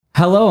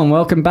Hello and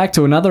welcome back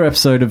to another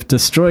episode of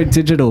Destroyed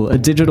Digital, a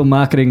digital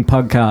marketing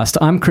podcast.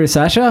 I'm Chris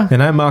Asher.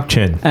 And I'm Mark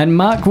Chen. And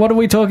Mark, what are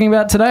we talking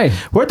about today?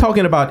 We're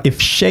talking about if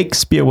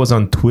Shakespeare was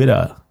on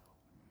Twitter,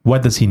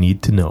 what does he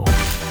need to know?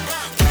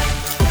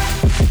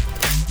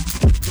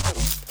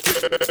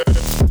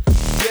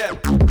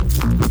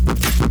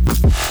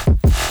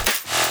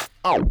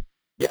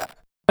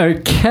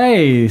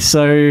 Okay,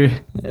 so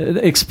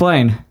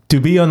explain. To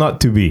be or not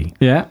to be?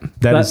 Yeah.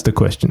 That is the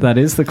question. That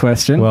is the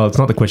question. Well, it's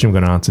not the question we're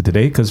going to answer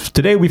today, because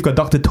today we've got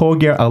Dr.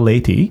 Torgeir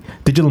Ahletti,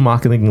 digital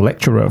marketing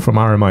lecturer from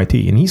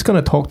RMIT, and he's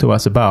going to talk to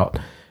us about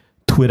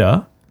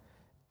Twitter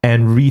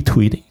and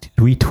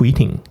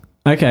retweeting.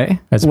 Okay.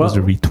 As opposed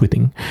to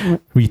retweeting.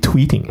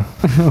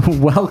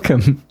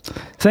 Welcome.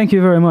 Thank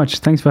you very much.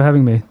 Thanks for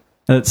having me.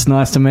 It's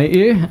nice to meet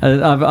you.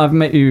 I've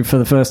met you for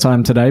the first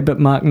time today, but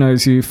Mark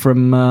knows you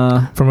from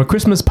a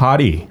Christmas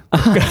party.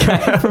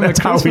 Okay, from a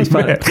Christmas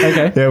party.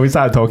 Okay. Yeah, we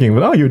started talking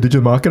about, you're a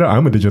digital marketer.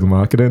 I'm a digital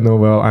marketer. No,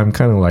 well, I'm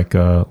kind of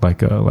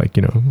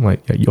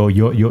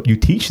you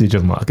teach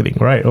digital marketing,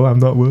 right? Oh, I'm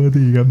not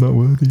worthy.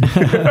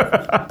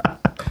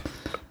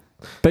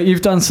 But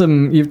you've done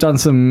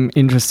some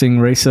interesting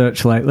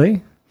research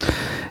lately.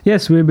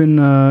 Yes, we've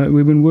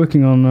been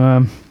working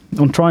on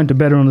trying to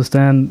better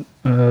understand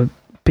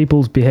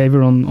people's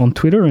behavior on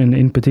Twitter, and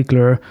in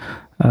particular,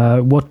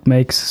 what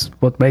makes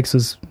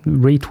us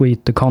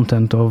retweet the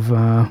content of,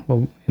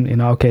 in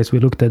our case, we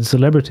looked at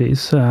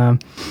celebrities.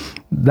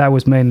 That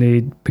was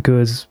mainly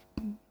because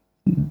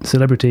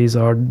celebrities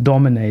are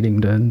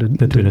dominating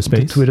the Twitter space.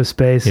 The Twitter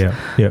space.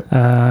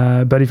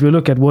 Yeah. But if you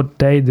look at what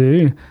they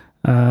do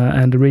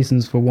and the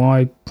reasons for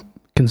why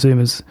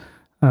consumers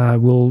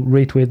will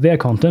retweet their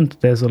content,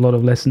 there's a lot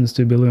of lessons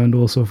to be learned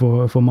also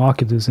for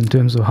marketers in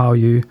terms of how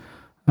you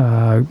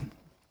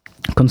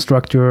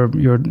construct your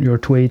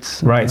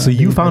tweets. Right. So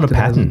you found a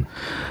pattern.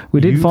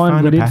 We did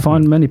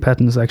find many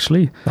patterns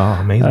actually. Oh,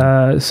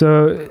 amazing.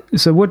 So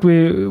what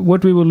we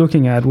were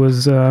looking at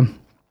was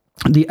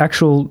the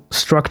actual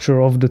structure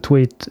of the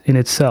tweet in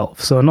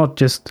itself. So not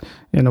just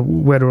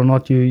whether or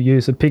not you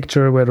use a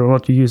picture, whether or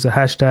not you use a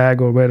hashtag,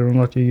 or whether or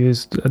not you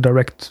use a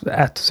direct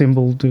 @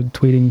 symbol to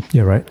tweeting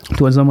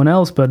towards someone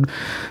else, but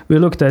we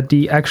looked at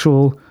the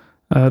actual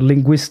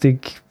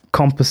linguistic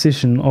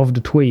composition of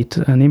the tweet,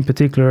 and in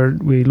particular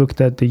we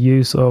looked at the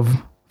use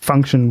of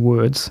function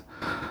words.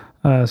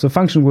 So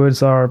function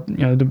words are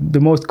the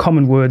most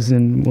common words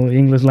in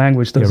English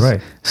language. Those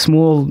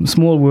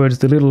small words,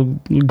 the little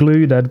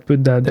glue that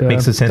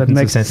makes a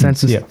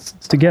sentence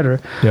together.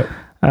 Yep.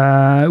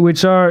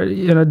 Which are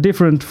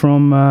different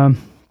from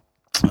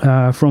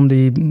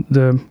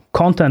the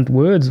content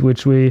words,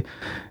 which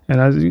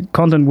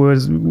content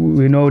words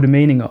we know the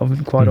meaning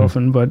of quite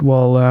often, but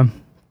while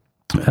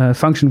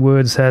function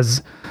words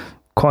has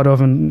quite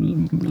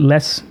often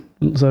less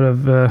sort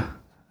of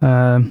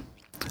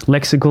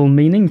lexical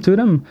meaning to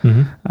them,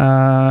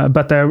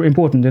 but they're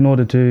important in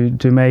order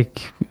to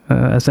make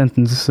a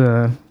sentence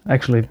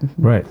actually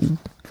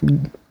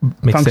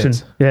Makes function.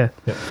 Sense.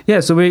 Yeah.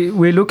 So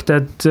we looked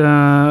at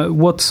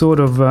what sort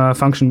of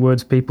function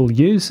words people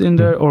use in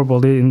their,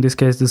 in this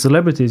case, the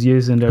celebrities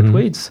use in their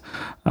tweets.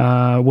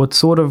 What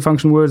sort of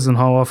function words and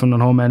how often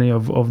and how many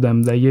of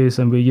them they use,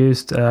 and we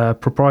used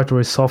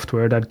proprietary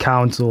software that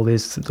counts all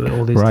these things.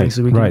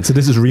 So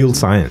this is real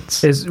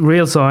science. It's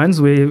real science.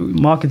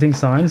 Marketing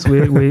science.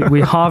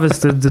 We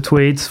harvested the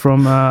tweets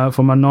from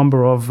a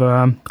number of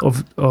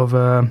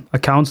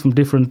accounts from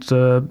different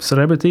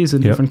celebrities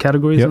in different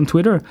categories on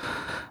Twitter.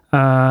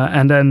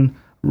 And then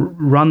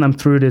run them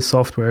through this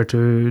software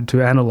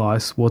to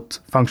analyze what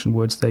function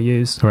words they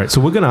use. All right.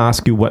 So we're going to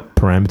ask you what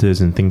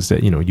parameters and things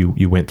that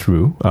you went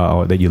through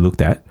or that you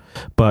looked at.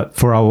 But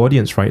for our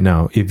audience right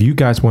now, if you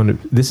guys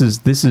want to, this is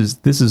the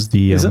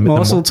is it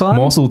morsel time?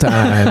 Morsel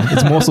time.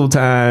 It's morsel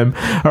time.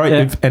 All right.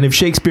 Yeah. If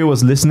Shakespeare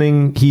was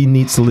listening, he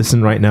needs to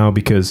listen right now,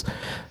 because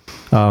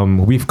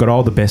we've got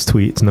all the best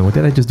tweets. No,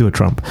 did I just do a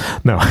Trump?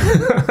 No.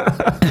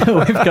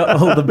 We've got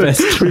all the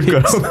best tweets. We've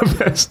got all the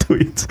best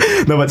tweets.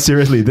 No, but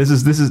seriously, there's a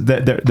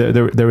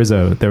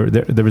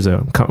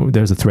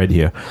thread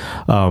here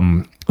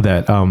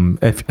that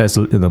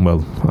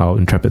our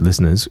intrepid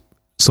listeners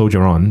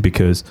soldier on,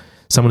 because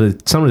some of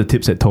the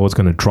tips that Tor's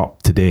going to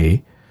drop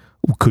today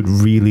could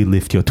really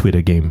lift your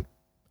Twitter game.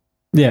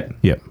 Yeah.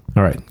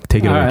 All right,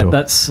 take it away, Tor.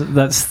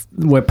 That's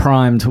we're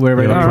primed. We're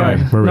ready. All right,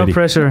 we're ready. No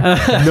pressure.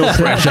 No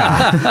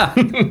pressure.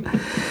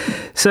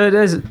 So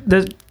there's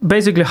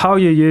basically how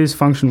you use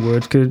function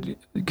words could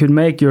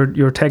make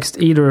your text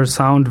either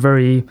sound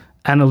very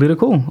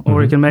analytical,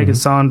 or you can make it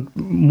sound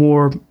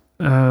more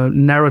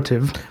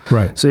narrative.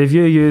 Right. So if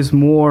you use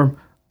more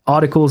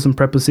articles and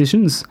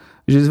prepositions,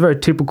 which is very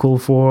typical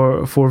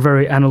for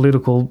very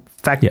analytical,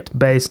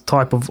 fact-based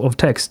type of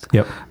text,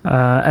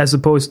 as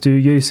opposed to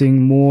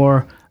using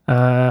more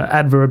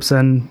adverbs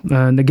and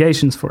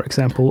negations, for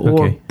example,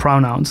 or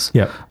pronouns,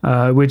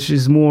 which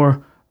is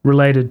more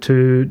related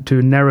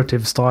to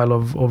narrative style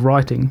of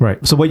writing.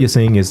 Right. So what you're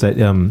saying is that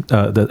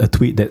a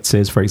tweet that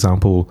says, for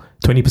example,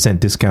 20%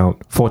 discount,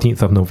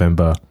 14th of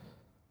November,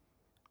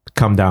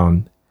 come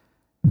down,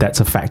 that's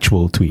a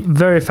factual tweet.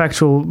 Very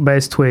factual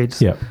based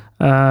tweets. Yeah.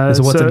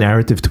 So what's a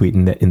narrative tweet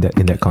in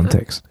that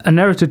context? A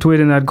narrative tweet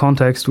in that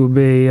context would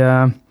be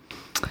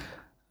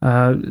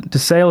the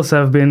sales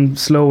have been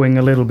slowing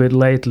a little bit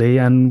lately,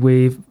 and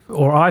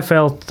I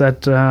felt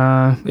that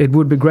it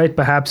would be great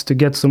perhaps to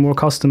get some more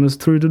customers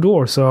through the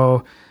door.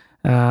 So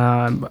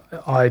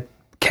I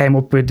came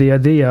up with the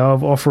idea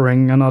of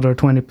offering another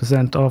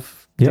 20%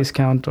 off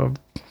discount of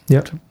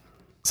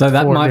so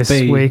that for might this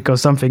be week or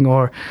something,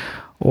 or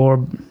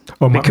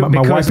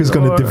my wife is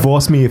going to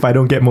divorce me if I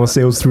don't get more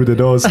sales through the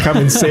doors. Come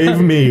and save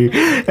me,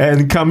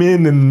 and come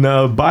in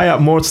and buy up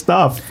more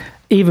stuff.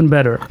 Even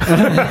better,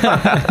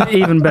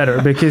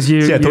 because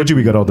you. I told you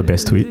we got all the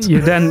best tweets.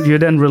 You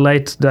then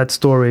relate that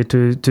story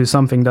to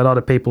something that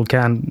other people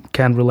can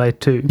relate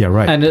to. Yeah,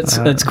 right. And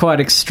it's quite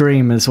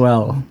extreme as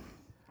well.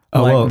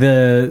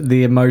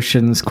 The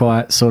emotions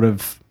quite sort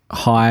of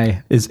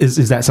high.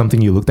 Is that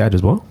something you looked at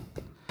as well?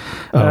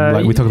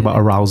 Like we talked about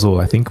arousal,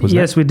 I think.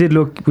 Yes, we did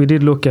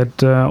look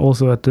at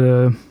also at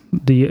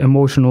the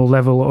emotional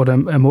level or the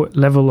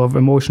level of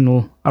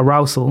emotional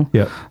arousal.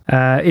 Yeah.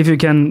 If you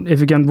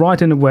can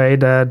write in a way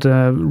that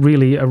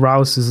really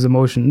arouses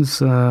emotions,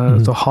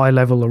 so high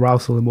level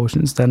arousal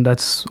emotions, then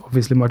that's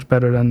obviously much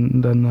better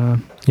than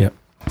lower.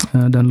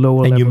 And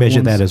level you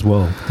measured ones. that as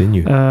well, didn't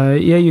you?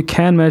 You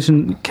can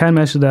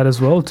measure that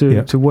as well.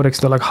 To what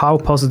extent, like how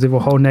positive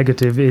or how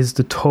negative is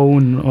the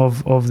tone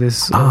of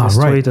this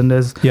tweet? And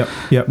there's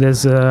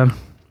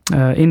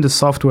in the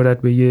software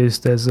that we use,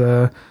 there's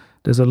a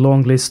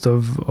long list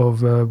of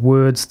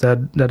words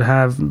that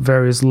have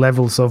various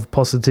levels of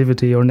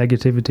positivity or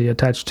negativity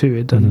attached to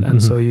it,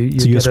 and so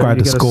you ascribe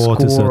the score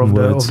to certain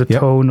words of the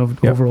tone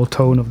of overall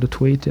tone of the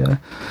tweet. Yeah,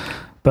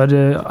 but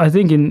I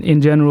think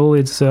in general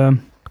it's.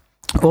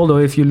 Although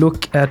if you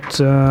look at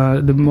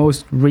the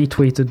most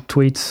retweeted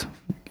tweets,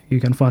 you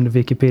can find a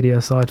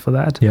Wikipedia site for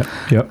that.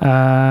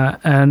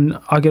 And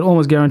I can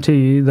almost guarantee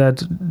you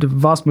that the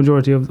vast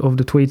majority of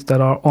the tweets that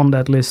are on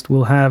that list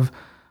will have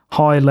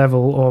high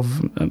level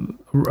of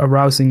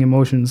arousing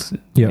emotions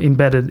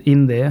embedded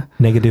in there.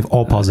 Negative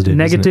or positive.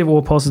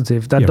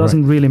 That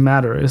doesn't really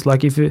matter. It's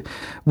like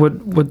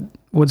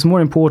what's more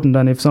important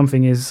than if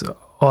something is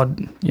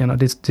odd,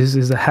 this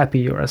is a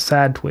happy or a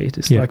sad tweet.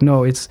 It's like,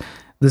 no,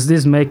 does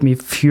this make me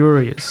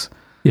furious?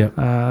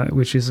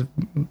 Which is a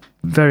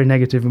very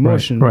negative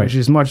emotion, which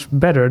is much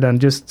better than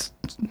just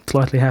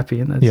slightly happy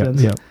in that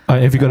sense.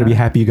 If you're going to be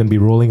happy, you're going to be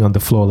rolling on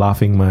the floor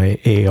laughing my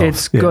A off.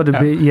 It's got to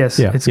be, it's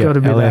got to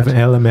be that.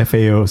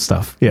 LMFAO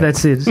stuff. Yeah.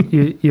 That's it.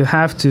 You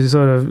have to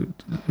sort of,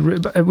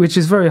 which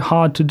is very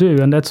hard to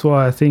do, and that's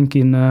why I think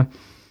it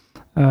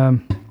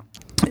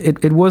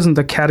wasn't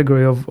the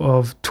category of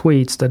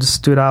tweets that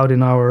stood out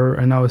in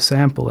our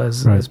sample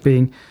as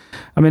being.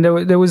 I mean,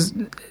 there was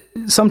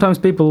sometimes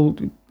people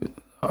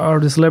are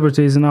the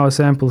celebrities in our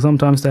sample.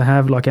 Sometimes they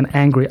have like an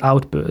angry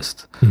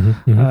outburst,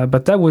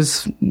 but that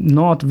was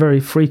not very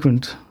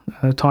frequent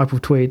type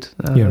of tweet.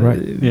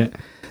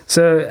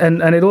 So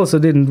and it also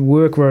didn't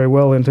work very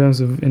well in terms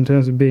of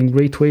being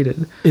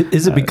retweeted.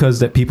 Is it because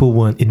that people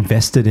weren't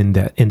invested in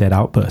that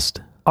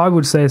outburst? I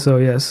would say so,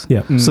 yes.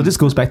 Yeah. So this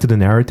goes back to the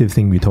narrative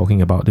thing we're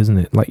talking about, isn't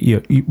it? Like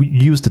you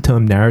use the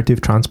term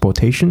narrative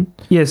transportation.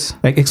 Yes.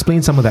 Like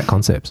explain some of that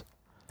concepts.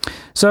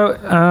 So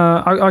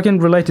I can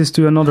relate this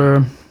to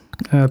another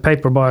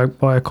paper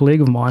by a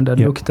colleague of mine that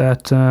looked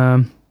at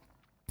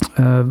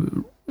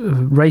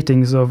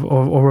ratings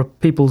of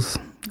people's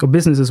or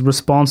businesses'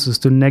 responses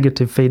to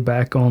negative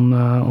feedback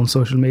on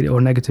social media or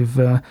negative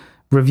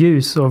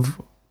reviews of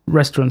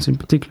restaurants in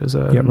particular.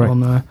 So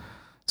on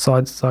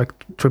sites like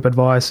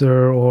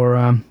TripAdvisor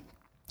or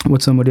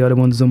what's some of the other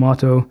ones,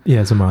 Zomato.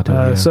 Yeah,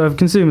 Zomato. So if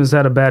consumers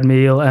had a bad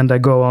meal and they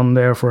go on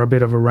there for a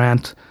bit of a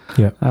rant,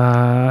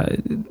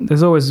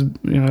 there's always,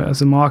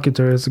 as a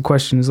marketer, the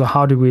question is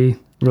how do we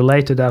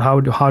relate to that? How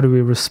do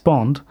we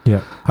respond?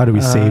 Yeah, how do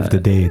we save the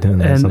day?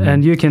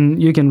 And you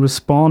can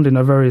respond in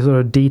a very sort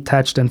of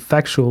detached and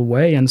factual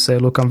way and say,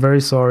 look, I'm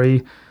very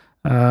sorry.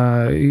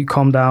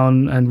 Calm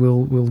down, and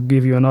we'll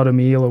give you another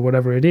meal or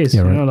whatever it is.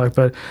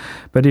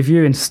 But if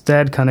you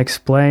instead can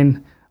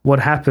explain what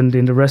happened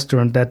in the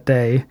restaurant that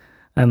day,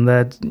 and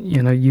that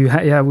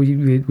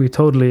we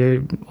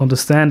totally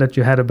understand that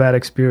you had a bad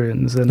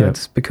experience, and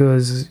that's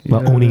because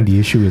owning the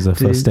issue is a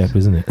first step,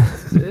 isn't it?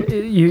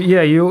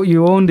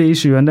 you own the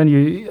issue, and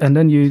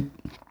then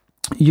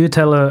you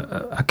tell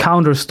a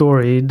counter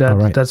story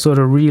that sort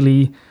of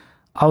really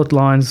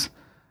outlines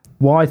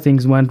why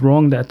things went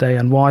wrong that day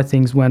and why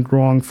things went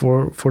wrong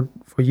for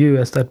you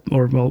as that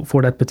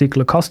for that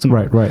particular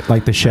customer. Right.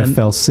 Like the chef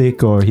fell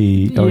sick or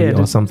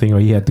something, or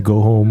he had to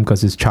go home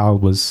because his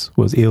child was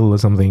ill or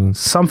something.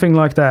 Something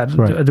like that.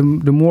 Right.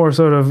 The more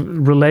sort of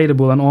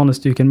relatable and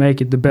honest you can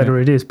make it, the better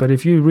it is. But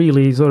if you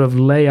really sort of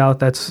lay out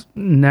that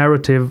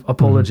narrative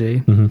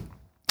apology,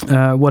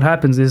 what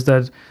happens is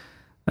that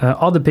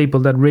other people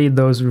that read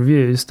those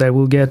reviews, they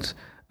will get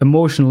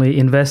emotionally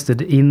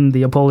invested in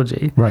the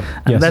apology,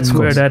 and that's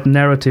where that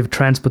narrative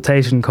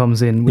transportation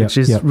comes in, which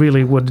is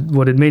really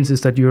what it means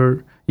is that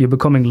you're you're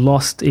becoming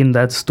lost in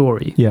that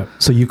story. Yeah.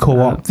 So you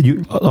co-opt,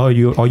 you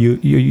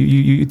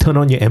turn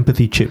on your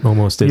empathy chip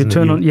almost. You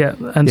turn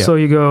on, so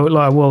you go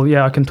like, well,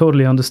 yeah, I can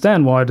totally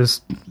understand what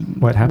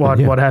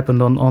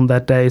happened on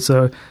that day.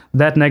 So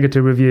that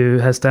negative review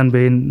has then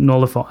been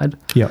nullified.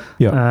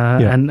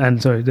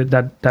 And so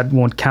that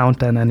won't count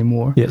then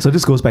anymore. Yeah. So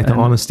this goes back to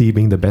honesty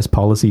being the best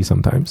policy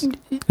sometimes,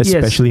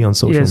 especially on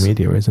social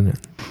media, isn't it?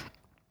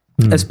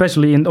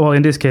 Especially in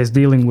this case,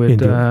 dealing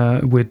with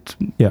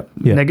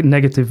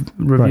negative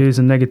reviews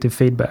and negative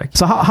feedback.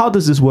 So how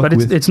does this work?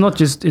 But it's not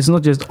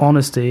just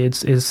honesty.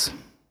 It's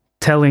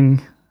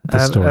telling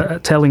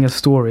telling a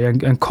story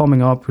and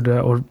coming up with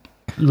or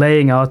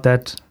laying out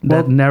that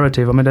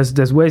narrative. I mean,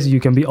 there's ways you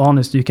can be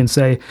honest. You can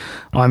say,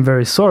 "I'm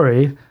very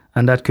sorry."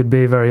 And that could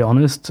be very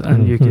honest.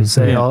 And you could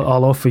say,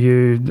 I'll offer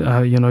you,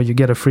 you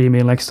get a free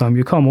meal next time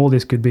you come. All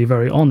this could be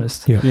very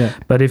honest.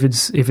 But if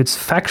it's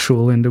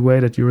factual in the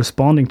way that you're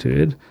responding to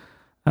it,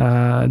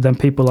 then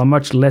people are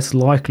much less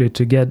likely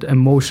to get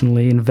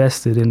emotionally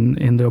invested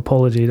in the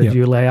apology that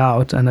you lay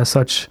out. And as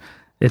such,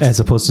 as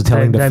opposed to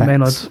telling the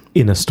facts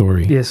in a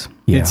story. Yes.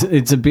 Yeah.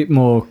 It's a bit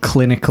more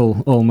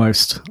clinical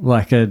almost,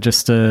 like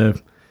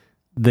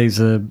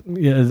these are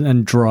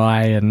and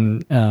dry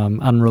and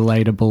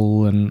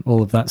unrelatable and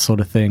all of that sort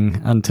of thing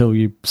until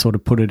you sort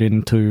of put it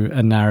into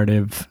a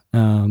narrative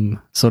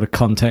sort of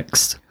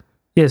context.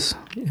 Yes.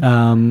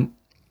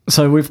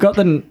 So we've got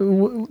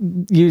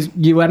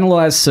you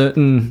analyze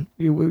certain.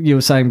 You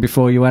were saying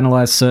before you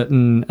analyze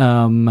certain.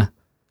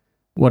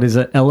 What is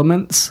it?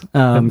 Elements,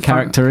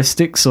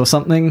 characteristics, or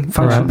something?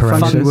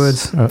 Function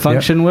words.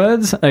 Function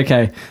words.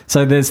 Okay.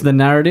 So there's the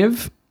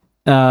narrative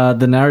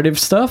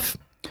stuff.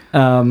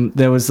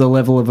 There was the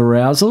level of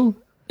arousal.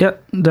 Yeah,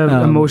 the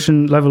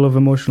level of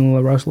emotional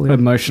arousal. Yeah.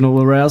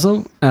 Emotional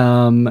arousal.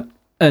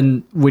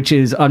 And which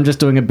is, I'm just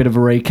doing a bit of a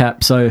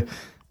recap. So,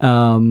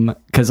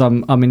 because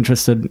I'm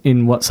interested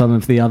in what some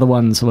of the other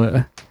ones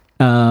were.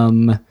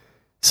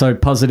 So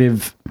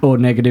positive or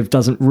negative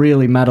doesn't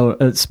really matter.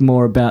 It's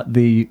more about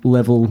the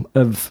level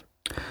of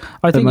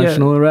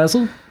emotional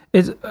arousal.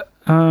 It's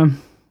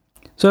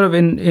sort of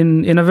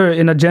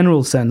in a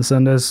general sense,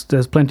 and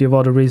there's plenty of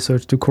other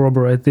research to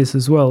corroborate this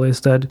as well,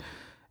 is that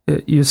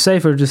you're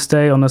safer to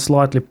stay on a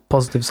slightly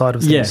positive side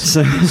of things.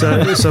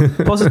 Yes. so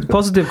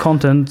positive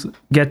content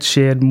gets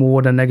shared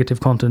more than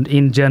negative content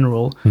in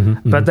general.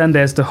 But then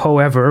there's the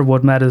however,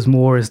 what matters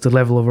more is the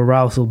level of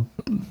arousal.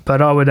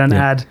 But I would then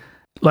add,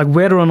 like,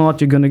 whether or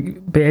not you're going to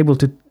be able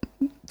to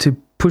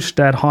push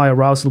that high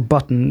arousal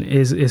button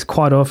is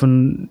quite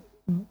often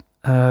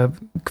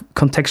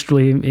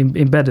contextually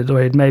embedded,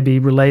 or it may be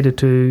related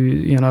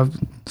to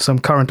some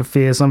current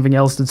affair, something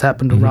else that's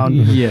happened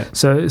around.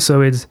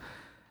 So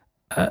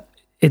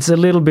it's a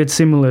little bit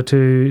similar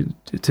to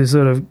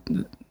sort of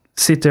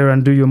sit there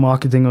and do your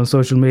marketing on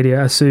social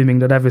media assuming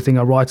that everything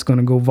I write's going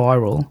to go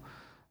viral.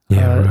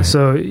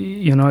 So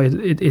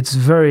it's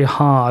very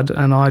hard,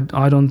 and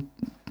I don't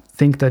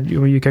think that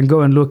you can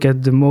go and look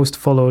at the most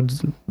followed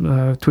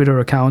Twitter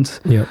accounts,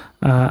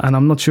 and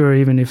I'm not sure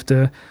even if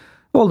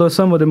although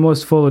some of the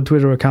most followed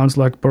Twitter accounts,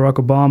 like Barack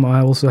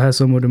Obama, also has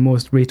some of the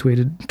most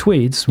retweeted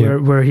tweets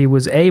where he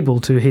was able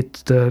to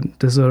hit the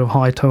sort of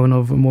high tone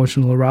of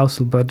emotional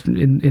arousal. But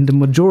in the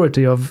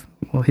majority of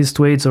his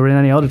tweets, or in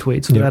any other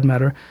tweets for that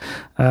matter,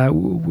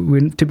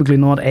 we're typically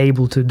not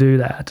able to do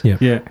that.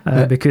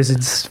 Because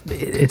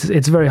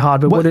it's very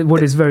hard. But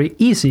what is very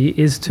easy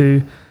is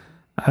to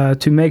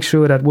make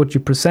sure that what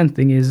you're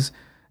presenting is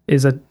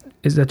that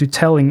you're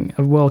telling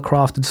a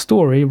well-crafted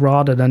story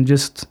rather than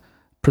just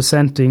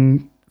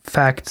presenting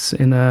facts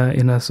in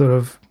a sort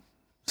of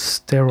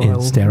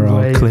sterile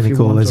way,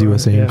 clinical, as you were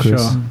saying,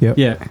 Chris.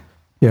 Sure.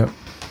 Yeah.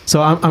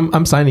 So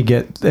I'm starting to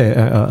get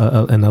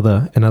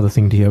another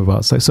thing to hear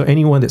about. So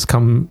anyone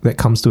that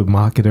comes to a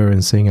marketer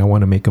and saying, I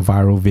want to make a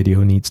viral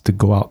video, needs to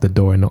go out the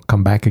door and not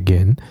come back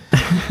again,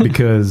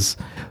 because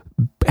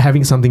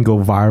having something go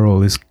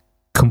viral is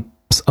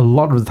a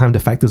lot of the time the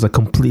factors are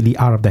completely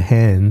out of the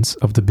hands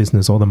of the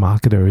business or the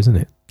marketer, isn't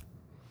it?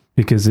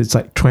 Because it's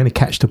like trying to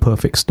catch the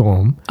perfect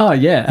storm. Oh,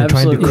 yeah, and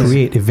absolutely. trying to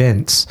create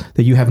events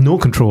that you have no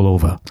control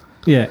over.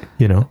 Yeah.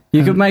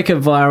 You could make a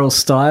viral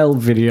style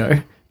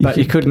video, but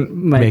you couldn't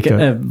make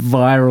a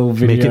viral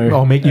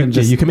video.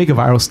 You can make a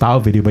viral style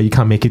video, but you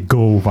can't make it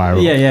go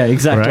viral. Yeah,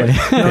 exactly.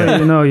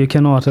 Right? No, you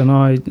cannot. And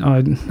I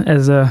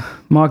as a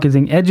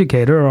marketing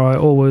educator, I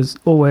always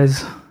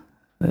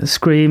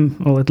scream,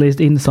 or at least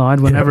inside,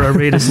 whenever I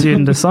read a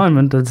student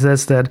assignment that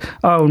says that,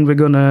 we're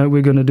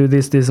gonna do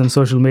this on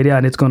social media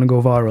and it's gonna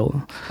go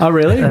viral. Oh,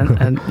 really?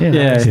 And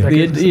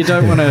you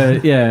don't want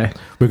to.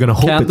 We're gonna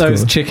hope count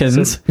those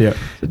chickens. Yeah.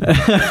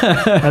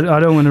 I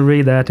don't want to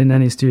read that in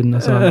any student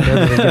assignment.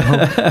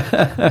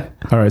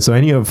 All right. So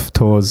any of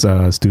Tor's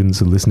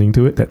students are listening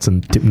to it, that's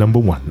tip number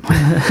 1.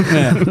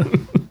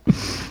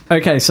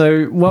 Okay.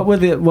 So what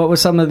were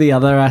some of the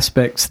other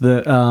aspects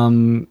that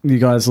you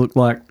guys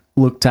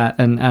looked at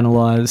and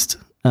analyzed?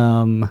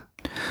 Well,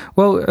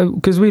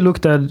 because we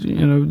looked at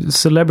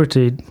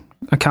celebrity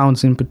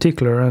accounts in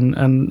particular,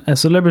 and a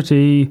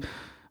celebrity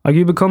like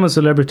you become a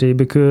celebrity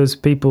because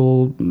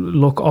people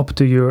look up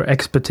to your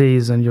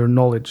expertise and your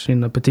knowledge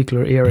in a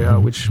particular area,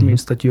 which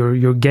means that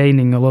you're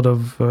gaining a lot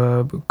of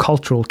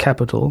cultural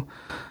capital.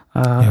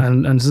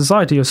 And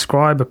society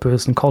ascribe a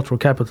person cultural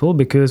capital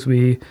because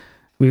we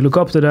look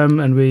up to them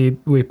and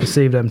we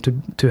perceive them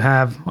to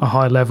have a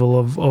high level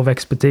of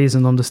expertise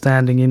and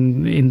understanding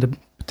in the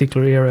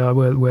particular area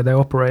where they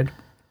operate.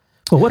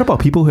 Well, what about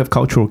people who have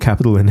cultural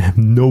capital and have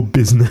no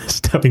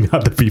business telling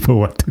other people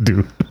what to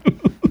do?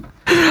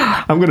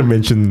 I'm going to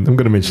mention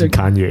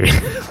Kanye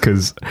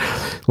because,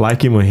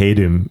 like him or hate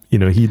him,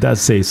 he does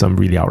say some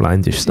really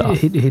outlandish stuff.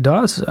 He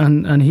does,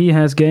 and he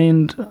has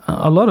gained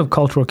a lot of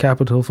cultural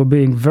capital for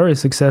being very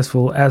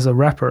successful as a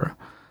rapper.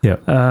 Yeah.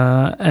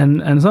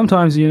 And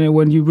sometimes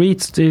when you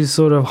reach this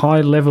sort of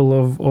high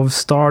level of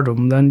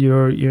stardom, then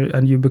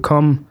you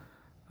become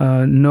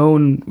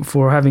known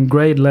for having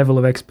great level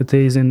of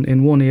expertise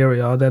in one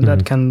area. Then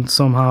that can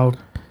somehow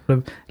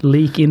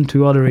leak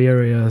into other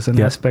areas and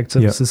aspects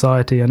of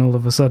society, and all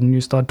of a sudden you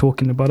start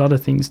talking about other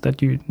things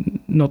that you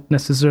not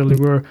necessarily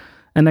were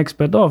an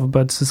expert of,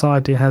 but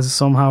society has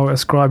somehow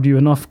ascribed you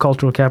enough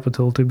cultural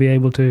capital to be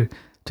able to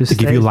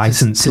give you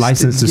license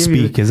to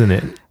speak, isn't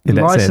it? In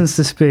that license sense.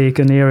 to speak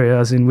in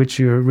areas in which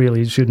you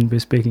really shouldn't be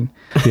speaking.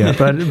 Yeah,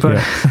 but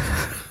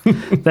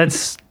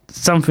that's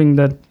something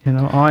that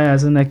I,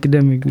 as an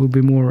academic, will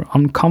be more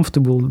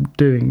uncomfortable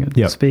doing.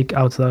 Speak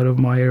outside of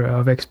my area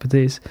of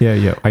expertise.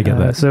 Yeah, I get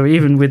that. So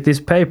even with this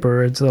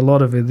paper, it's a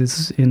lot of it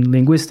is in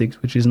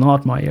linguistics, which is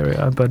not my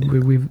area. But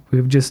we've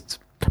just.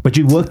 But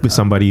you worked with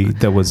somebody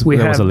that was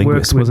a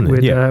linguist, wasn't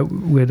it?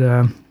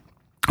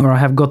 Or I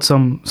have got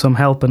some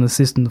help and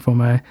assistance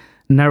from a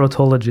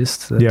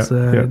narratologist,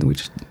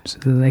 which is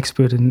an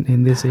expert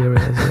in this area.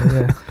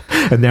 So,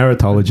 A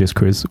narratologist,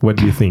 Chris. What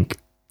do you think?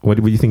 What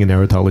do you think a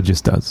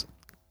narratologist does?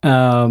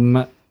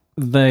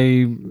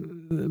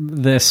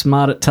 They're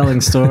smart at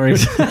telling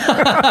stories. that's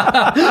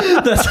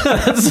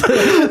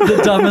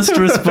the dumbest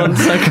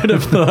response I could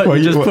have thought.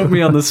 You just put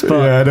me on the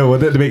spot. Yeah, I know. Well,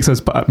 that makes us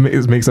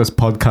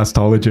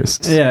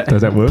podcastologists. Yeah,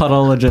 does that work?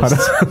 Podologists,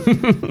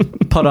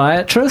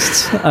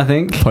 podiatrists, I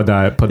think.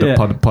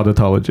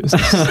 Podologists.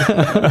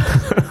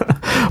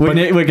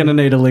 We're going to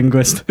need a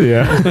linguist.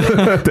 Yeah,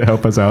 to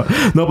help us out.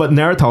 No, but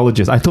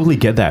narratologists, I totally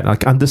get that.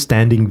 Like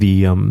understanding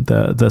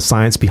the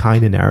science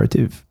behind a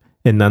narrative.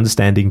 And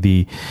understanding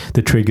the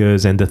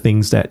triggers and the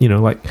things that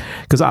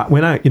because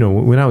when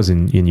I was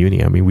in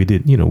uni, I mean we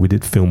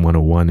did film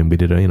 101 and we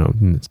did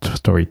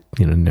story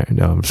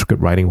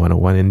script writing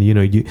 101, and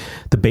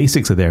the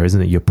basics are there,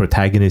 isn't it? Your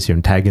protagonist, your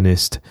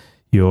antagonist,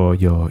 your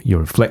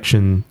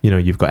reflection.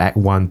 You've got act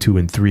 1, 2,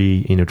 and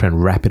 3. Trying to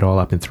wrap it all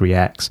up in 3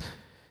 acts.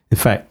 In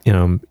fact,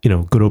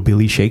 good old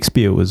Billy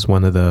Shakespeare was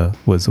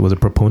was a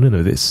proponent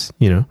of this.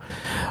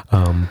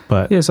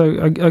 But so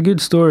a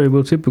good story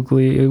will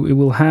typically it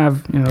will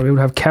have it will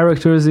have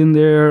characters in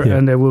there,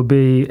 and there will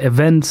be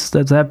events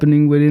that's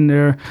happening within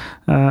there,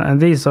 and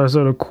these are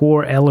sort of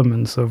core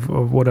elements of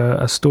what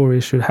a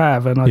story should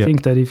have. And I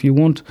think that if you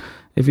want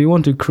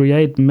to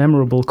create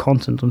memorable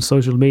content on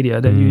social media,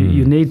 then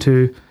you need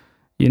to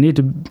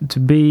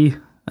be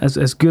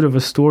as good of a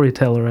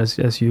storyteller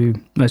as you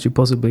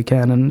possibly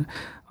can. And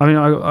I mean,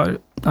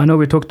 I know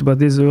we talked about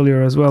this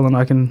earlier as well, and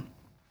I can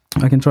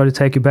try to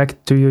take you back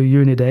to your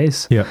uni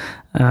days,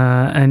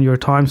 and your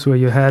times where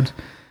you had,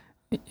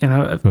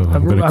 a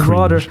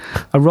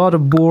rather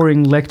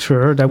boring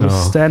lecturer that was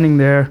standing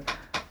there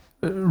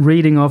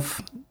reading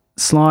off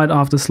slide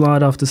after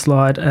slide after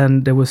slide,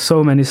 and there were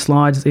so many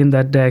slides in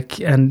that deck,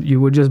 and you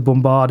were just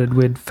bombarded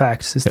with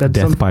facts. Is that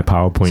death by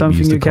PowerPoint?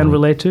 Something you can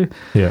relate to?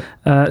 Yeah.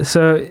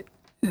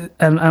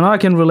 And I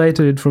can relate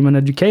to it from an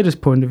educator's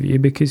point of view,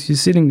 because you're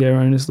sitting there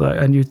and it's like,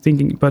 and you're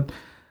thinking, but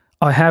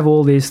I have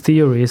all these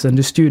theories and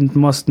the student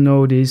must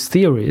know these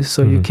theories.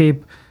 So you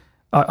keep,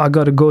 I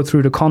got to go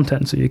through the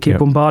content. So you keep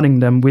bombarding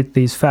them with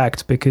these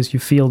facts because you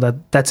feel that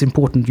that's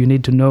important. You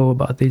need to know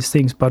about these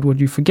things. But what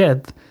you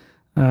forget,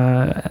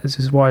 this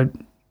is why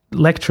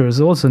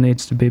lecturers also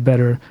needs to be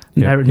better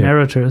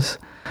narrators,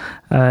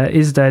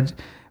 is that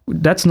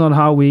that's not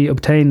how we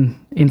obtain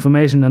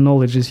information and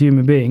knowledge as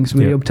human beings.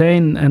 We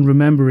obtain and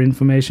remember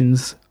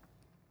informations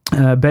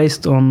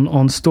based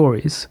on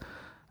stories.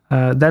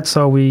 That's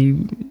how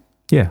we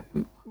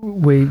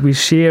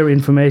share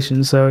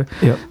information. So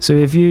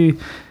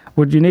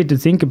what you need to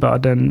think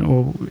about then,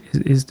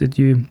 is that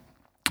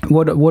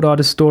what are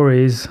the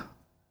stories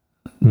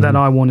that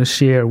I want to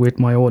share with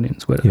my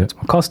audience, whether it's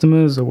my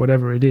customers or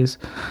whatever it is.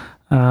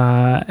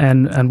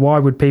 And why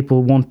would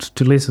people want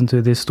to listen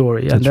to this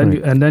story?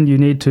 And then you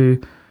need to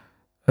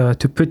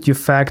put your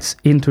facts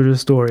into the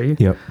story,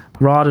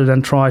 rather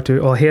than try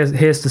to,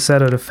 here's the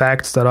set of the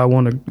facts that I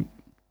want to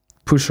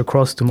push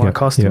across to my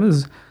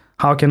customers.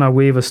 How can I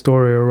weave a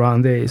story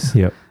around these?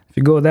 If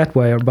you go that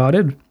way about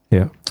it,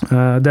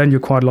 then you're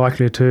quite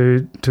likely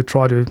to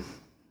try to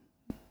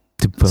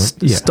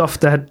stuff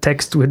that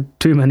text with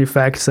too many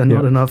facts and Yeah.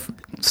 not enough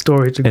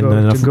story to And go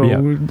enough-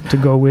 to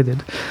go with it.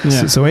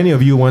 Yeah. So any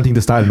of you wanting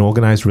to start an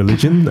organized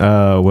religion,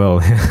 well,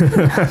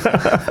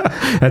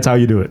 that's how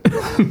you do it.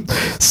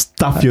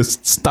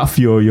 stuff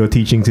your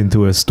teachings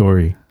into a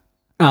story.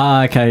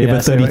 Okay. If Yeah, a I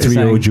see what you're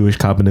 33-year-old saying. Jewish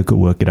carpenter could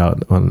work it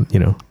out on,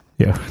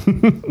 yeah.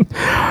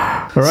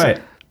 All right.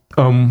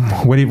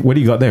 What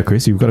do you got there,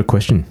 Chris? You've got a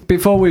question.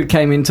 Before we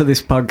came into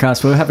this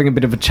podcast, we were having a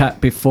bit of a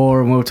chat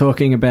before, and we were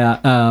talking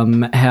about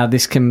how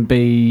this can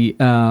be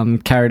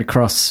carried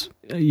across.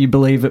 You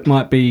believe it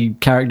might be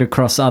carried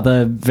across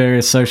other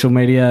various social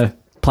media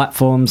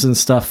platforms and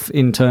stuff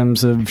in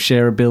terms of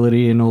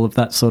shareability and all of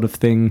that sort of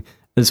thing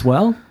as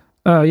well?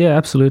 Yeah,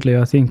 absolutely.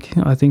 I think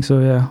so.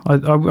 Yeah.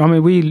 I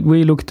mean,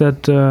 we looked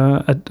at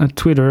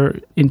Twitter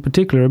in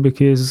particular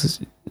because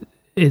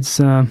it's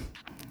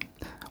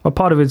well,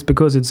 part of it's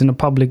because it's in a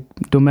public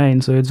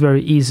domain, so it's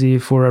very easy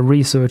for a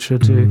researcher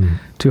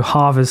to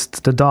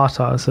harvest the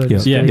data. So to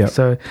speak. Yeah.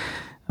 So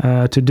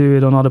to do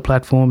it on other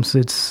platforms,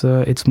 it's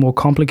more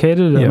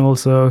complicated, and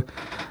also.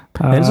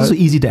 And it's also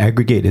easy to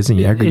aggregate, isn't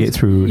it? You aggregate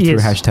through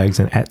hashtags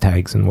and at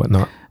tags and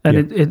whatnot.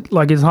 And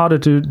it's harder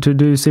to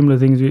do similar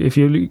things if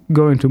you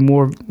go into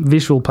more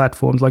visual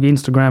platforms like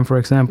Instagram, for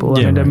example.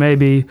 I mean, there may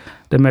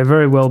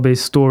very well be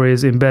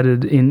stories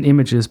embedded in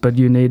images, but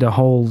you need a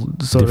whole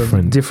sort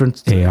of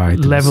different AI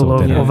level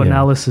of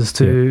analysis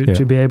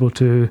to be able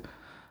to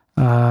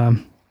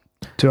unwind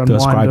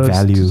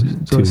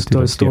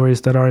those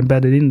stories that are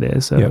embedded in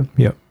there. So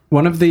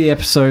one of the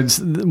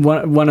episodes,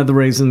 one of the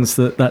reasons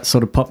that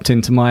sort of popped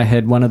into my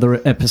head, one of the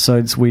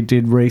episodes we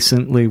did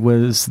recently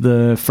was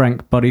the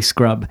Frank Body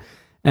Scrub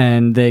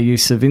and their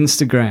use of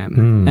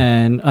Instagram.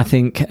 And I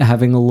think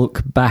having a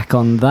look back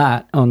on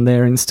that, on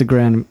their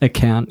Instagram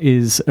account,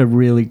 is a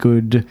really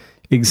good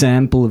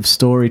example of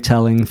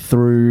storytelling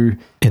through...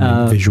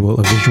 a visual.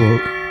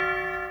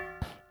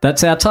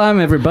 That's our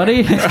time,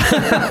 everybody.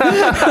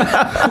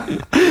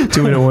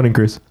 2-minute warning,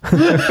 Chris.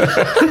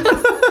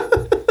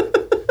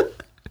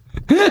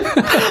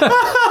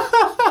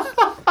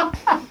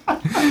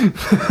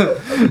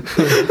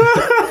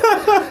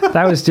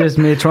 That was just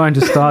me trying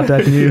to start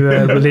that new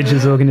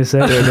religious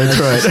organization. That's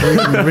right.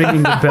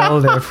 Ringing the bell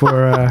there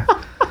for.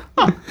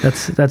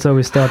 That's how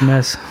we start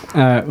mess.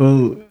 All right,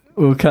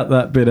 we'll cut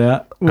that bit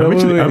out. I'm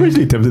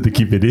actually tempted to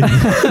keep it in.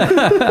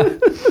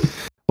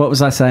 What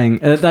was I saying?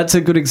 That's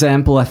a good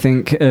example, I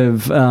think,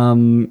 of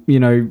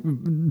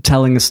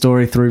telling a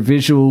story through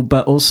visual,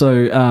 but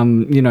also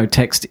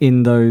text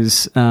in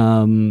those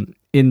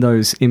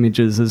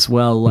images as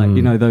well,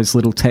 like those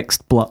little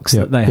text blocks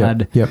that they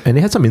had. Yep, and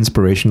it had some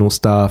inspirational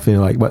stuff,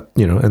 like what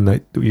and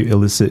like you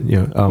elicit,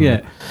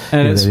 and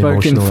it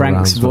spoke in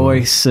Frank's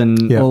voice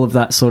and all of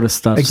that sort of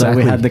stuff.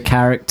 Exactly. So we had the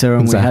character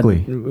and we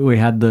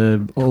had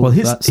the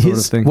that sort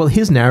of thing. Well,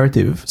 his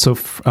narrative. So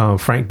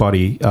Frank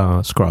Body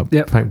Scrub,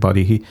 Frank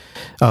Body, he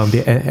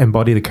they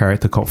embody the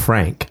character called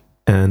Frank,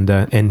 and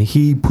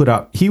he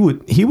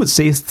would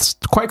say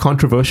quite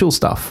controversial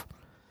stuff.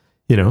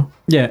 To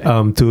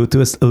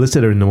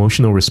elicit an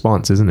emotional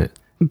response, isn't it?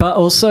 But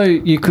also,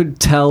 you could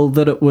tell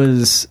that it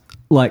was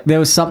like there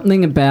was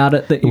something about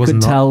it that you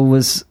could tell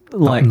was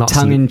like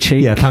tongue in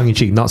cheek. Yeah, tongue in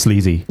cheek, not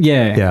sleazy.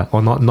 Yeah,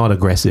 or not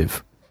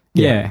aggressive.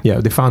 Yeah.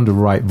 They found the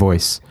right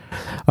voice.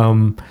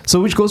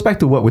 So, which goes back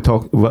to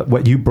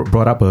what you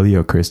brought up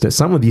earlier, Chris. That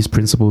some of these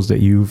principles that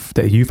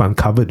you've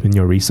uncovered in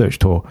your research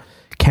tour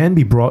can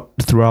be brought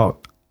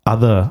throughout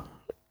other.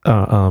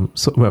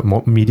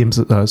 Mediums,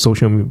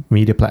 social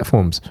media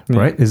platforms,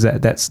 right? Is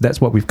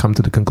that's what we've come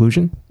to the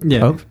conclusion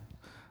of?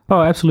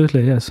 Oh,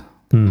 absolutely, yes.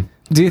 Do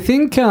you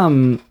think?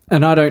 And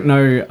I don't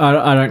know.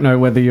 I don't know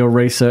whether your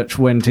research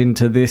went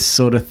into this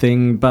sort of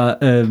thing,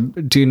 but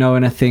do you know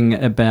anything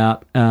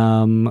about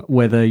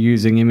whether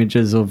using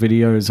images or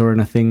videos or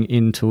anything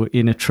in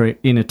a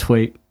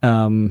tweet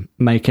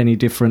make any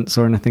difference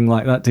or anything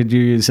like that? Did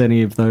you use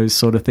any of those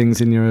sort of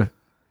things in your?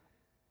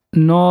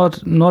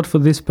 Not for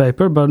this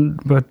paper,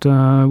 but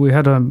we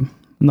had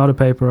another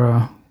paper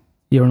a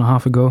year and a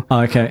half ago.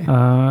 Oh, okay.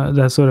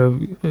 That sort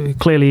of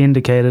clearly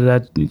indicated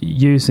that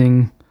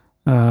using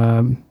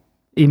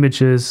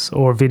images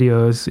or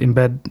videos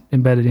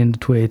embedded in the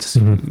tweets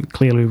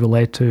clearly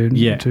relate to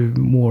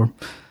more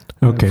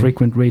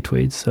frequent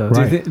retweets. So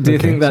do you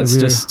think that's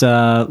just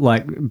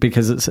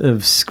because it's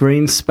of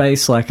screen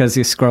space? Like as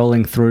you're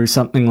scrolling through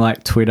something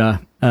like Twitter,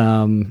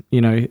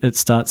 it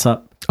starts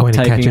up. And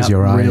taking it catches up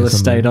your eye real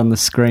estate on the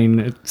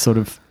screen, sort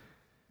of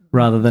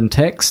rather than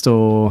text,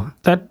 or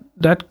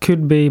that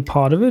could be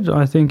part of it.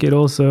 I think it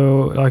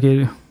also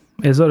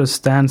it sort of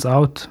stands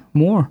out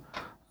more,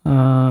 but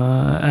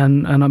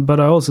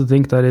I also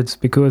think that it's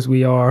because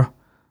we are,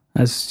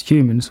 as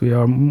humans, we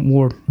are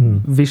more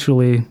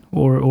visually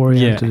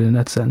oriented in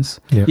that sense.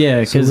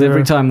 Yeah, because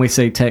every time we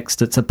see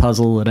text, it's a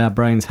puzzle that our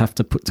brains have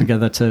to put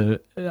together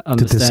to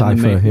understand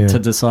to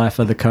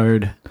decipher the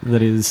code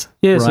that is.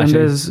 Yes, writing.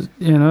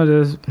 and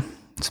there's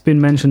it's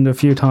been mentioned a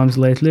few times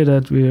lately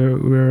that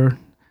we're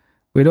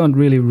we don't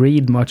really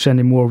read much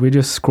anymore. We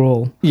just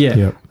scroll.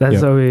 Yeah.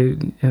 That's how we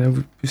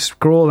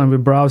scroll and we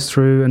browse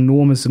through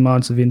enormous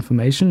amounts of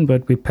information,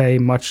 but we pay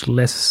much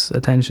less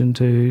attention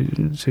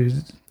to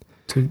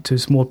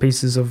small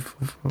pieces of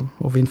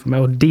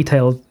information or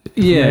detailed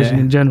information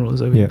in general.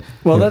 So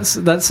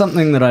that's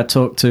something that I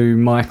talk to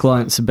my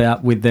clients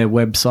about with their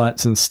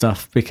websites and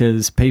stuff,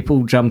 because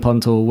people jump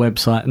onto a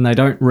website and they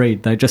don't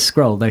read, they just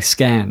scroll, they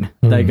scan.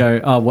 They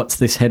go, oh, what's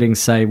this heading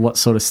say? What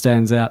sort of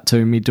stands out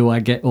to me? Do I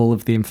get all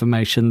of the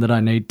information that I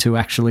need to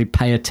actually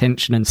pay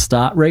attention and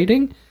start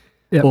reading?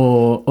 Yep.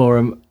 Or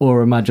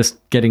am I just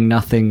getting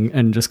nothing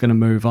and just going to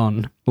move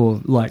on?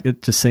 Or like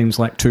it just seems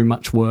like too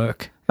much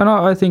work. And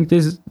I think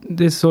this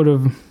sort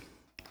of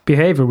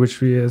behavior,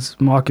 which we as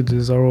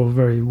marketers are all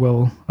very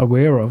well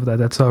aware of,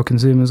 that's how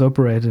consumers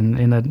operate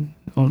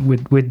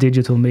with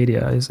digital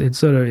media.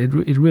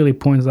 It really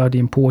points out the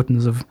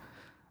importance of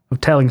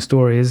telling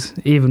stories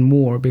even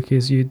more,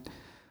 because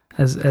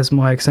as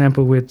my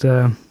example with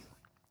the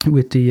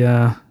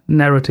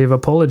narrative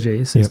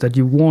apologies is that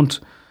you want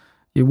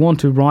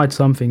to write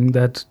something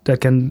that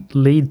can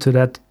lead to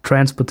that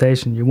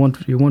transportation. You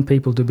want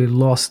people to be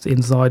lost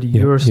inside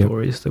your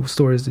stories, the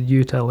stories that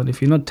you tell. And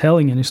if you're not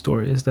telling any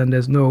stories, then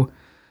there's no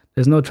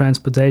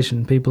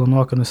transportation. People are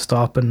not going to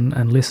stop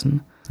and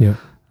listen. Yeah.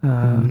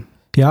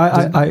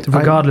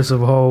 Regardless of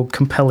how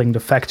compelling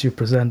the facts you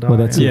present are. Well,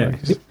 that's yeah.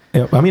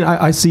 I mean,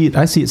 I see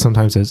it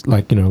sometimes as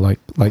like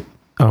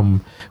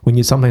when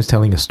you're sometimes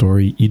telling a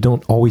story, you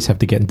don't always have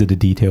to get into the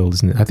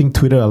details. And I think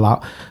Twitter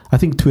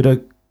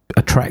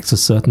attracts a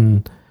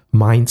certain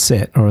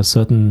mindset or a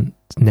certain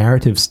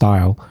narrative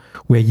style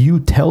where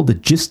you tell the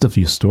gist of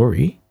your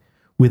story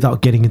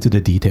without getting into the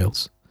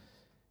details.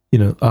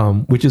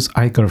 Which is,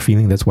 I got a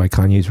feeling that's why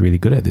Kanye is really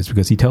good at this,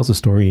 because he tells a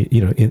story.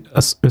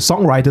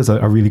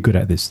 Songwriters are really good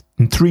at this.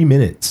 In 3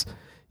 minutes,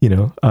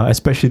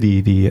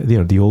 especially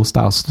the old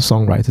style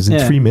songwriters, in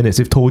 3 minutes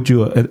they've told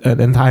you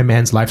an entire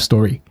man's life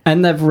story,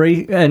 and they've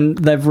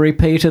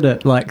repeated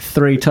it like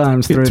 3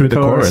 times through the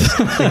chorus.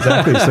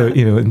 Exactly. So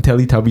in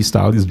Teletubby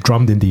style, it's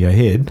drummed into your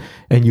head,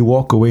 and you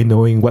walk away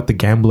knowing what the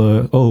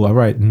gambler. Oh, all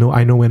right, no,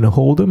 I know when to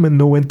hold them and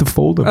know when to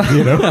fold them.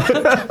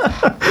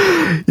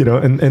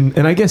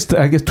 And I guess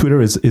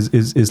Twitter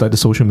is like the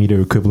social media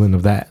equivalent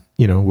of that.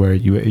 Where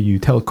you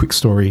tell a quick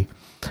story.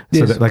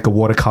 So that like a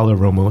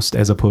watercolor almost,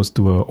 as opposed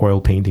to an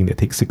oil painting that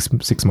takes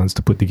six months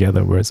to put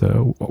together, whereas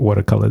a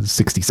watercolor is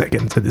 60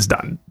 seconds and it's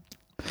done.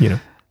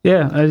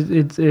 Yeah,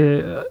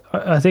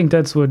 I think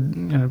that's what,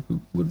 in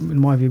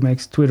my view,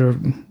 makes Twitter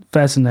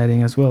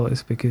fascinating as well,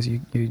 is because you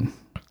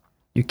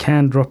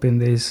can drop in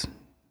these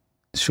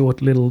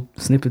short little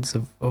snippets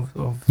of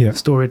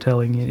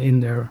storytelling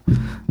in there,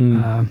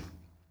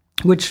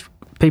 which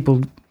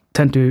people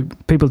tend to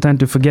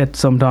forget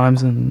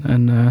sometimes,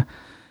 and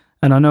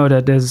I know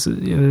that there's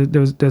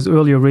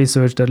earlier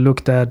research that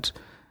looked at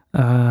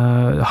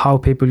how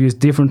people use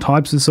different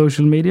types of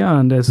social media,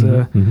 and there's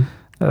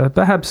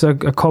perhaps a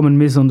common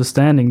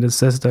misunderstanding that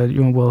says that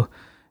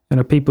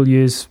people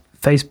use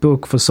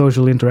Facebook for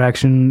social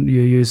interaction,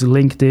 you use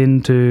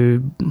LinkedIn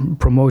to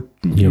promote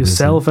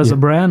yourself as a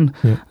brand,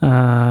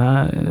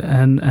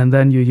 and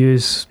then you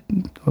use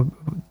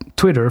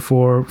Twitter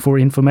for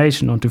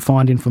information or to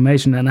find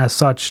information, and as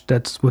such,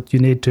 that's what you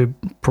need to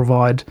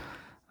provide.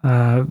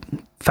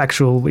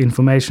 Factual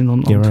information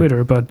on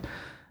Twitter, but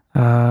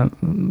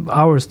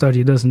our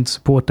study doesn't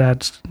support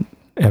that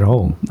at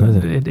all. Does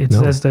it? It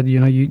says that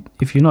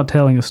if you're not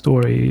telling a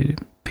story,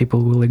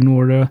 people will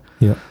ignore the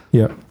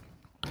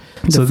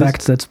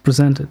facts that's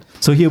presented.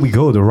 So here we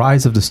go, the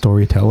rise of the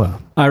storyteller.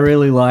 I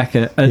really like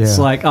it. It's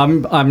like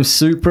I'm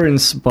super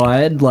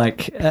inspired,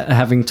 like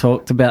having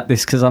talked about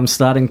this, because I'm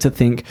starting to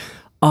think,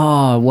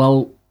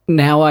 well,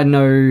 now I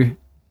know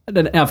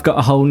that I've got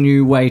a whole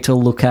new way to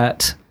look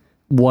at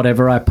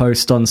whatever I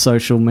post on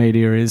social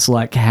media. Is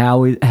like,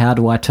 how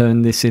do I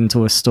turn this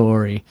into a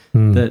story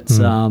that's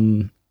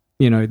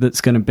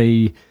that's going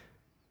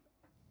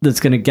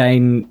to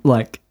gain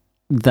like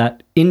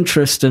that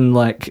interest and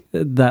like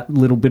that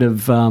little bit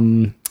of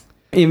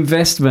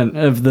investment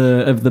of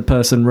the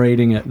person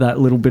reading it, that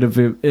little bit of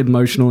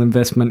emotional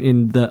investment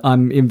in the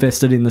I'm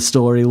invested in the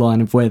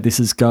storyline of where this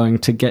is going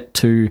to get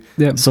to,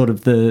 sort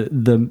of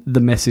the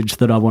message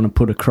that I want to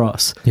put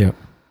across. Yeah.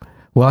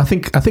 Well, I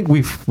think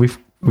we've.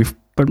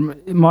 But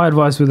my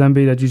advice would then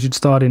be that you should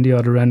start in the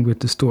other end with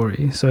the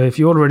story. So if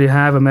you already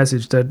have a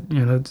message that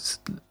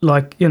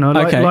like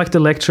the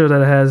lecture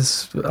that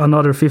has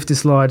another 50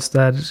 slides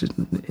that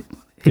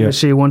he or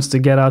she wants to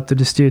get out to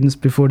the students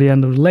before the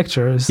end of the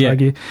lecture, it's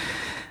like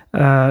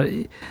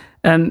and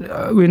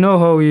we know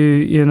how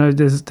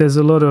there's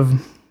a lot of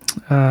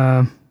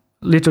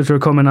literature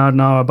coming out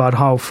now about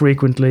how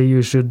frequently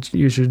you should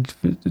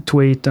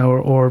tweet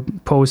or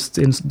post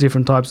in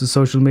different types of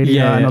social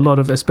media, and a lot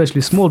of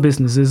especially small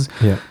businesses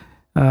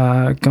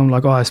come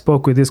like, I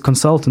spoke with this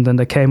consultant and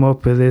they came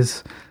up with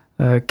this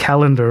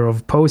calendar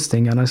of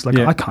posting, and it's like,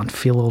 I can't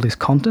fill all this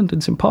content,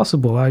 it's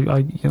impossible, I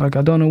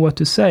don't know what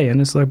to say.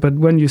 And it's like, but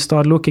when you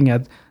start looking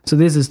at, so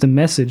this is the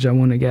message I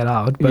want to get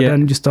out, but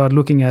then you start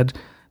looking at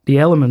the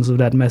elements of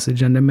that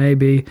message, and there may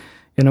be,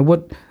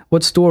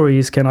 what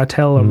stories can I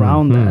tell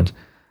around that?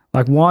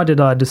 Like, why did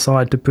I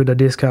decide to put a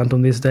discount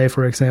on this day,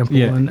 for example?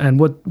 Yeah. And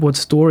what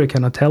story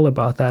can I tell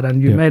about that?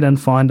 And you may then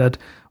find that,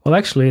 well,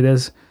 actually,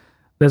 there's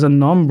a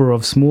number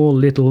of small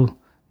little,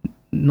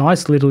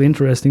 nice little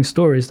interesting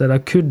stories that I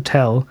could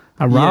tell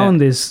around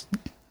this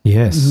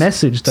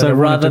message that so I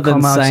wanted rather to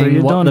come than out.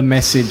 saying what the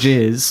message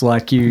is,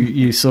 like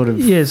you sort of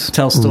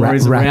tell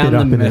stories Wrap it around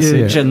up the in it,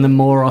 message, yeah. and the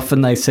more often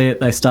they see it,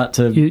 they start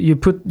to you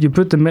pluck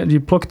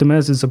the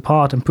message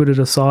apart and put it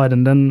aside,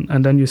 and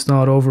then you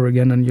start over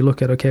again, and you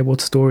look at, okay,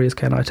 what stories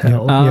can I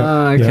tell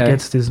okay. that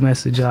gets this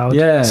message out?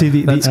 Yeah, See,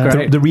 that's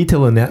great. the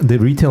retail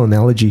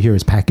analogy here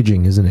is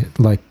packaging, isn't it?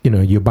 Like,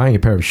 you're buying a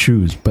pair of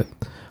shoes,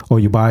 or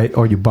you buy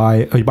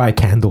a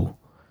candle,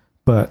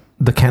 but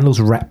the candle's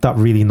wrapped up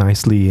really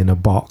nicely in a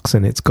box,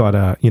 and it's got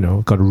a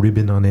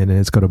ribbon on it, and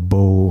it's got a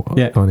bow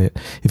on it.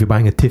 If you're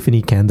buying a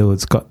Tiffany candle,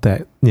 it's got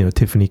that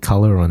Tiffany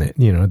color on it,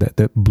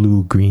 that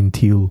blue, green,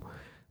 teal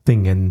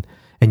thing, and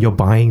you're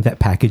buying that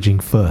packaging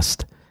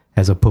first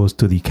as opposed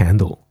to the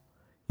candle.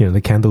 The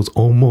candle's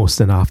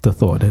almost an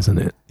afterthought, isn't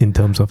it, in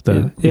terms of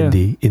the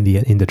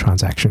in the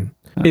transaction.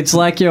 It's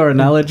like your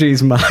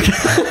analogies, Mark.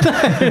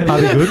 Are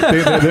they good?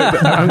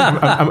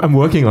 I'm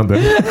working on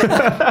them.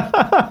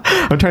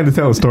 I'm trying to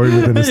tell a story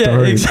within a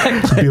story. Yeah,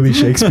 exactly. Billy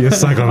Shakespeare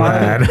suck on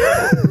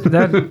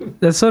that.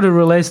 that sort of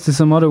relates to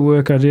some other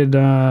work I did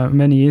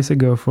many years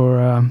ago for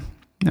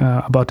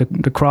about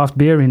the craft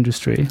beer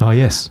industry. Oh,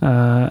 yes.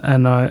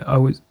 And I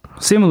was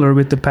similar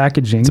with the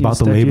packaging. It's about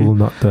the label,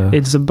 not the...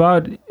 It's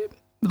about,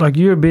 like,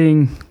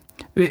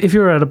 if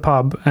you're at a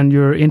pub and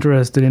you're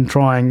interested in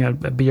trying a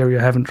beer you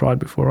haven't tried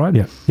before,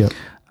 right?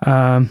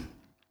 Yeah.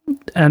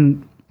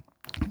 And,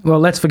 well,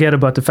 let's forget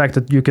about the fact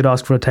that you could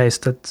ask for a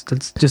taste.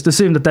 That's just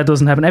assume that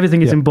doesn't happen.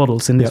 Everything is in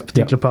bottles in this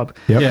particular pub.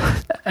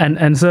 Yeah.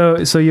 And so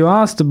you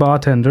ask the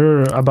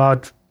bartender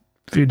about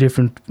a few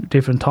different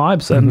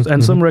types,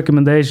 and some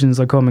recommendations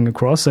are coming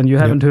across, and you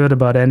haven't heard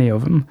about any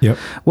of them. Yep.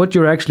 What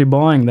you're actually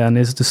buying then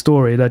is the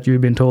story that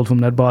you've been told from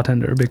that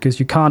bartender, because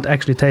you can't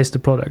actually taste the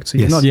product. So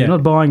you're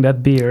not buying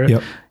that beer.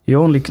 Yep. You're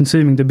only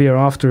consuming the beer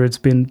after it's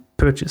been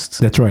purchased.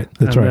 That's right.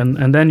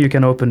 And then you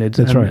can open it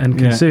and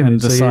consume and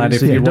it. decide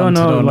if you don't want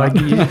know, it or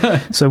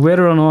not. So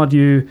whether or not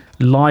you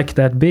like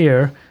that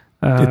beer,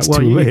 it's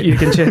too late. You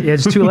can check. Yeah,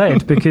 it's too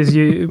late because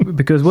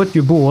what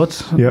you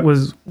bought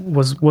was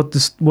what the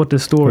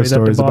story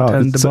that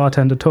the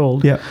bartender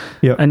told. Yeah.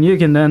 And you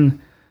can then,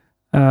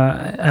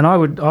 and I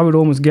would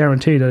almost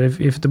guarantee that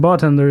if the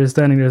bartender is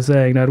standing there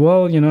saying that,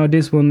 well,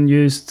 this one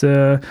used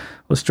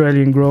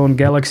Australian grown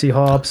Galaxy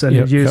hops, and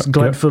it used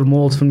Gladfield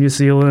malts from New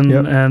Zealand,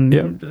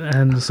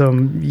 and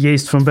some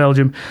yeast from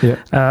Belgium,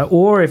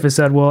 or if it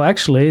said, well,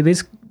 actually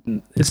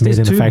it's these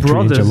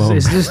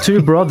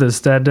two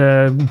brothers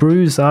that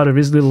brews out of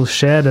this little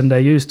shed, and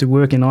they used to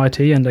work in IT,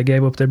 and they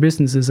gave up their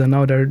businesses, and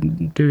now they're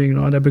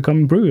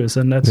becoming brewers,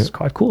 and that's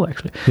quite cool,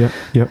 actually.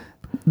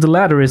 The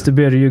latter is the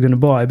beer that you're going to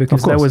buy,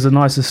 because that was a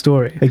nicer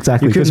story.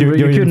 Exactly, you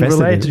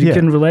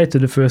couldn't relate to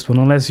the first one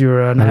unless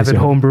you're an avid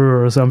home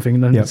brewer or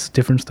something. Then it's a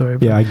different story.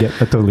 But, I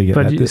totally get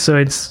that. So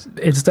it's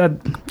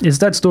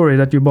that story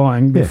that you're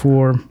buying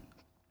before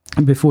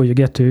you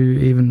get to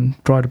even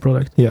try the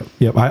product.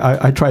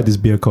 I tried this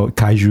beer called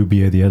Kaiju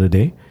beer the other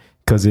day,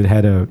 because it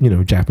had a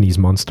Japanese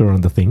monster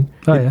on the thing.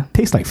 It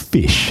tastes like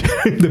fish.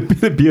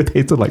 the beer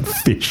tasted like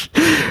fish,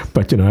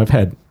 but I've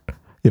had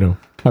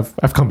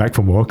I've come back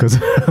for more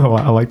because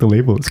I like the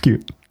label. It's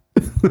cute.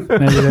 It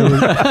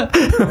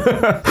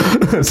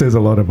says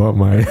a lot about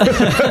my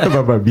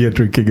beer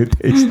drinking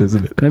taste,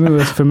 doesn't it? Maybe it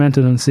was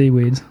fermented on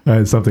seaweeds.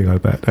 Something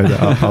like that.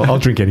 I'll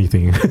drink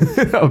anything.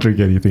 I'll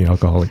drink anything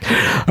alcoholic.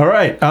 All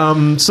right.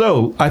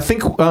 So I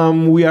think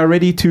we are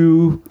ready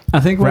to. I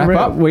think wrap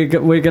up. We're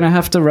going to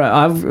have to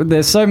wrap.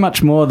 There's so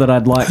much more that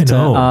I'd like to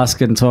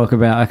ask and talk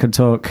about. I could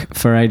talk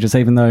for ages,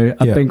 even though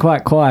I've been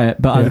quite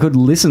quiet. But I could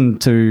listen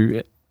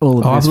to.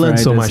 I've learned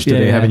so much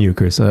today, haven't you,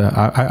 Chris?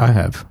 I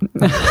have.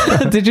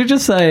 Did you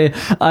just say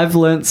I've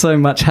learned so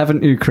much,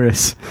 haven't you,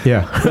 Chris?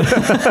 Yeah.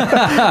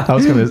 I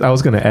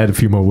was gonna add a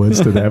few more words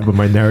to that, but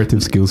my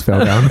narrative skills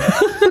fell down.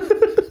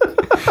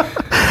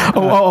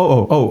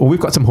 We've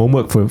got some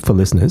homework for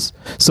listeners.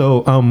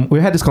 So we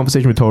had this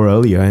conversation with Tor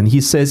earlier, and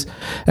he says,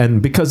 and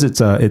because it's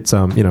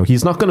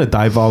he's not going to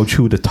divulge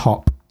who the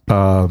top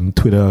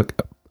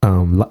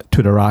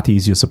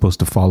Twitterati you're supposed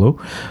to follow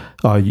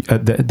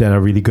that are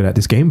really good at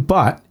this game.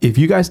 But if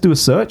you guys do a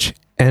search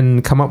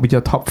and come up with your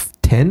top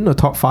 10 or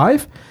top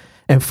 5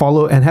 and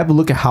follow and have a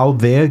look at how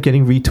they're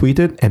getting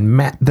retweeted and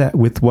map that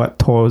with what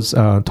Tor's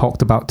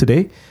talked about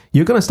today,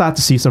 you're going to start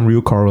to see some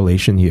real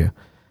correlation here.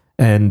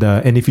 And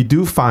if you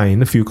do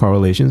find a few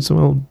correlations,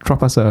 well,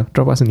 drop us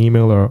an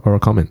email or a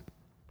comment.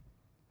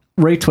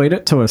 Retweet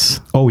it to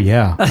us. Oh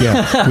yeah.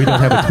 We don't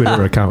have a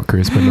Twitter account,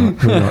 Chris, but we're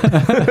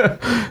not.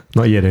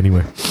 Not yet,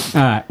 anyway.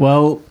 All right.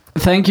 Well,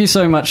 thank you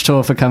so much,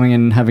 Tor, for coming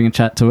in and having a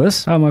chat to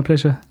us. Oh, my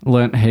pleasure.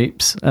 Learnt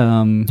heaps.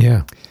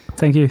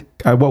 Thank you.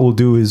 What we'll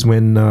do is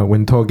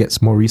when Tor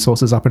gets more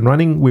resources up and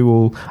running, we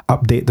will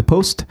update the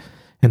post,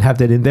 and have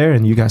that in there,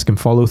 and you guys can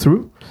follow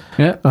through.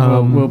 Yeah,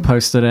 we'll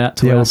post it out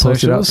to our we'll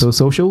post it out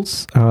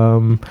socials. to our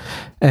socials.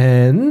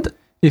 And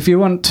If you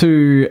want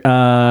to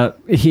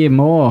hear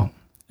more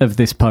of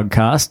this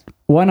podcast,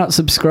 why not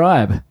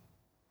subscribe?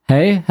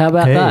 Hey, how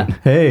about that?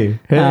 Hey.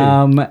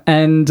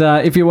 And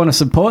if you want to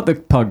support the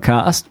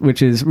podcast,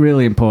 which is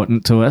really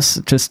important to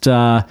us, just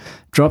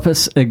drop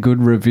us a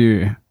good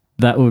review.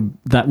 That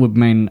would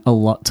mean a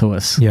lot to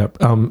us. Yep.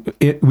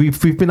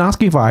 We've been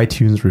asking for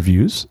iTunes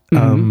reviews,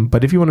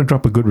 but if you want to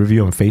drop a good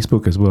review on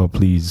Facebook as well,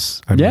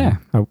 please.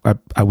 I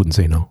wouldn't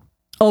say no.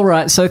 All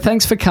right, so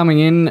thanks for coming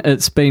in.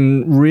 It's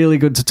been really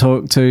good to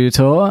talk to you,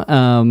 Tor.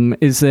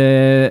 Is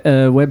there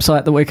a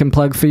website that we can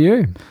plug for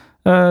you?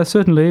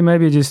 Certainly,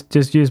 maybe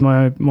just use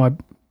my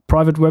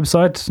private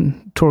website,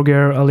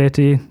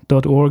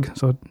 torgeiraleti.org.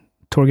 So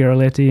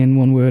torgeiraleti in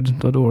one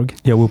word.org.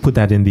 Yeah, we'll put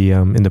that in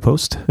the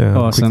post.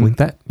 Awesome. Quick link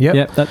that.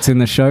 Yep, that's in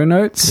the show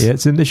notes. Yeah,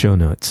 it's in the show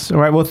notes. All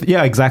right. Well,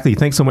 yeah, exactly.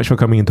 Thanks so much for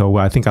coming in, Tor.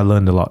 I think I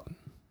learned a lot.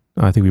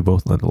 I think we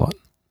both learned a lot.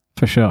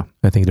 For sure.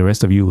 I think the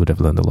rest of you would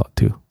have learned a lot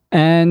too.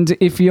 And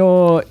if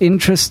you're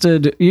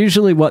interested,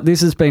 usually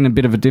this has been a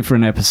bit of a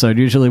different episode.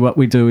 Usually what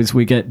we do is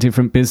we get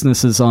different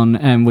businesses on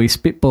and we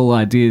spitball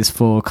ideas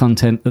for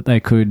content that they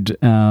could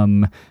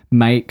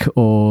make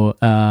or,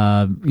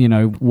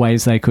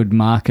 ways they could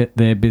market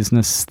their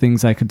business,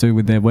 things they could do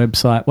with their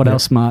website. What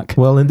else, Mark?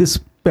 Well, in this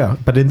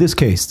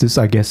case, the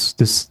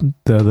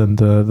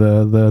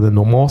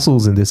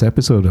morsels in this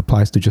episode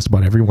applies to just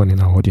about everyone in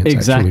our audience.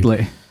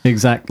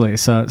 Exactly.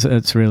 So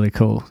it's really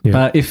cool. Yeah.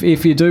 But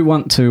if you do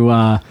want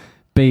to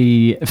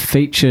be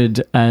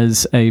featured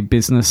as a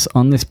business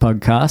on this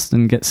podcast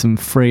and get some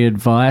free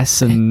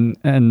advice and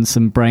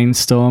some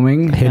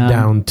brainstorming, head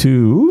down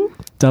to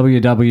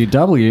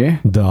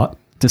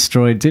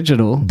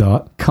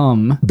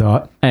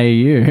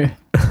www.destroydigital.com.au.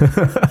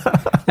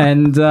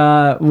 And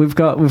we've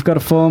got a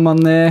form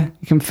on there.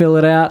 You can fill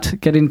it out,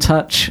 get in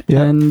touch,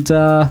 and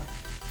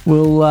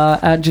we'll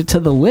add you to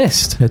the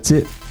list. That's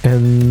it.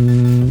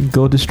 And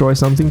go destroy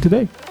something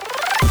today.